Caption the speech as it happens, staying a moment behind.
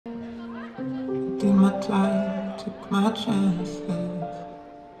did my time, took my chances.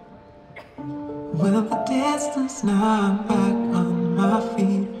 Well, the distance, now I'm back on my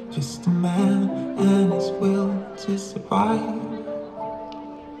feet. Just a man and his will to survive.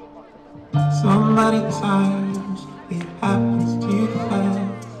 Sometimes it happens too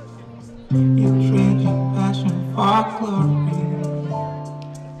fast. You trade your passion for glory.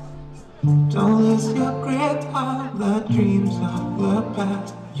 Don't lose your grip on the dreams of the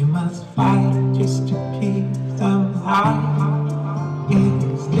past. You must fight just to keep them alive.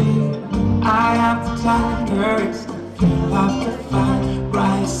 It's the eye of the tiger, it's the feel of the fight.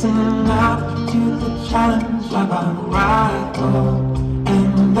 Rising up to the challenge of our rival.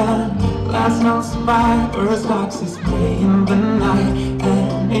 And then last no survivor stalks his prey in the night,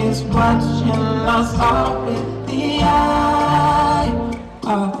 and is watching us all with the eye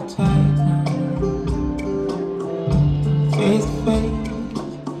of the tiger. Face to face,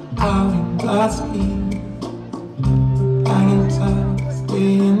 out in the heat, hanging tough,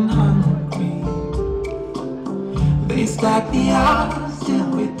 staying hungry. They stack the odds till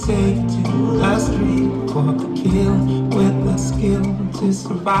we take to the street for the kill with the skill to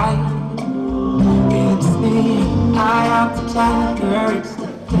survive. It's the eye of the tiger, it's the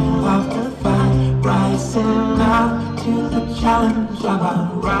thrill of the fight. Rising up to the challenge of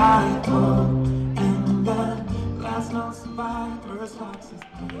our rival. And then last no survivors locks his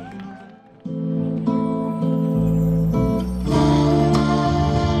brain.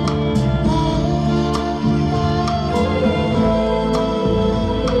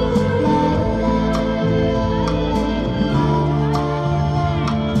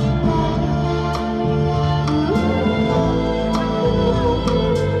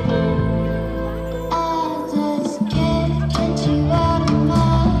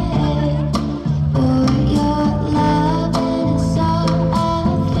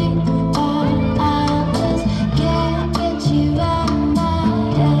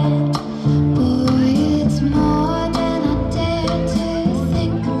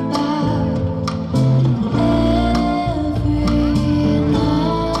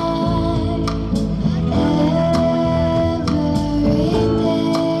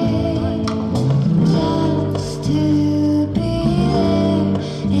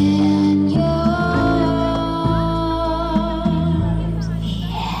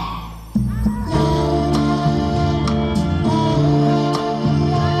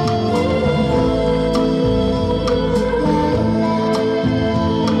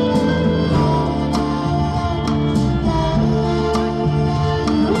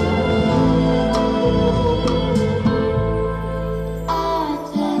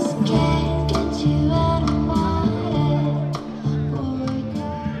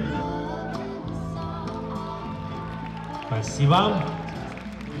 Спасибо.